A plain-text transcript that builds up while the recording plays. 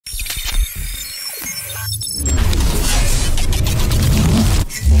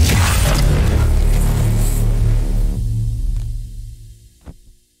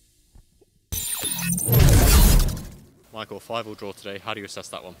5-5 draw today. How do you assess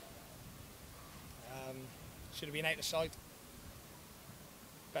that one? Should have been out of sight.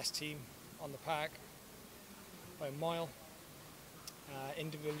 Best team on the park by a mile.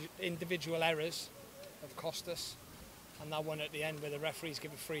 Individual errors have cost us, and that one at the end where the referees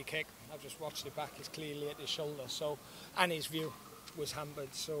give a free kick, I've just watched it back, it's clearly at his shoulder, so, and his view was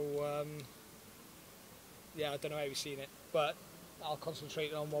hampered, so yeah, I don't know how we've seen it, but I'll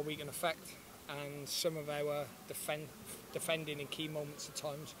concentrate on what we can affect, and some of our defending in key moments at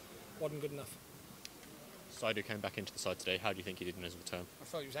times wasn't good enough. Saidu came back into the side today. How do you think he did in his return? I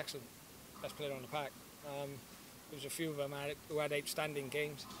thought he was excellent, best player on the park. There was a few of them who had outstanding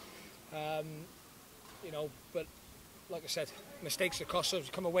games, you know, but like I said, mistakes that cost us.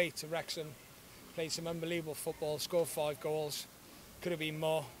 Come away to Wrexham, played some unbelievable football, scored 5 goals, could have been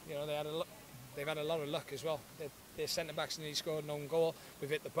more. You know, they've had a lot of luck as well. Their centre backs nearly scored an own goal. We've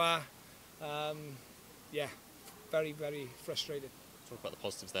hit the bar. Yeah, very, very frustrated. Talk about the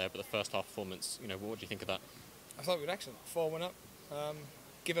positives there, but the first half performance, you know, what do you think of that? I thought we were excellent. 4-1 up.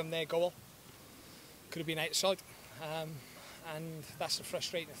 Give them their goal. Could have been outside. And that's the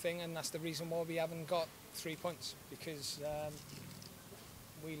frustrating thing, and that's the reason why we haven't got 3 points, because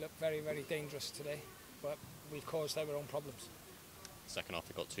we look very, very dangerous today, but we've caused our own problems. Second half,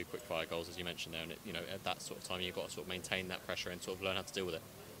 they got 2 quick fire goals, as you mentioned there, and you know, at that sort of time, you've got to sort of maintain that pressure and sort of learn how to deal with it.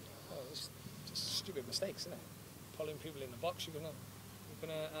 Well, it's just stupid mistakes, isn't it? Pulling people in the box, you're gonna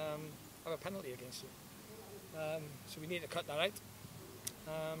have a penalty against you. So we need to cut that out.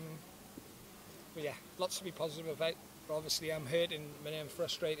 But yeah, lots to be positive about. But obviously, I'm hurting and I'm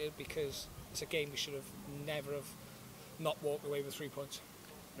frustrated because it's a game we should have never have not walked away with 3 points.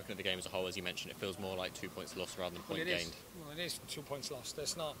 Looking at the game as a whole, as you mentioned, it feels more like 2 points lost rather than point gained. Well, it is 2 points lost.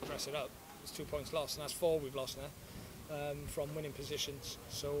 Let's not dress it up. It's 2 points lost, and that's 4 we've lost now from winning positions.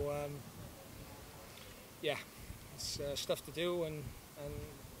 So yeah, it's stuff to do, and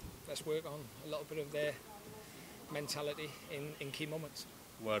let's work on a little bit of their mentality in key moments.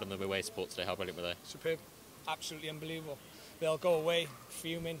 Word on the away support today, how brilliant were they? Superb, absolutely unbelievable. They'll go away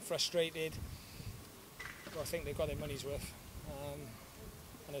fuming, frustrated, but I think they've got their money's worth.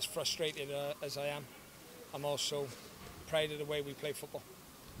 And as frustrated as I am, I'm also proud of the way we play football.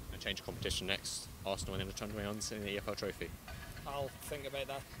 A change of competition next, Arsenal and then the Trundle in the EFL Trophy. I'll think about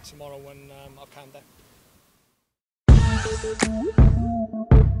that tomorrow when I've calmed down.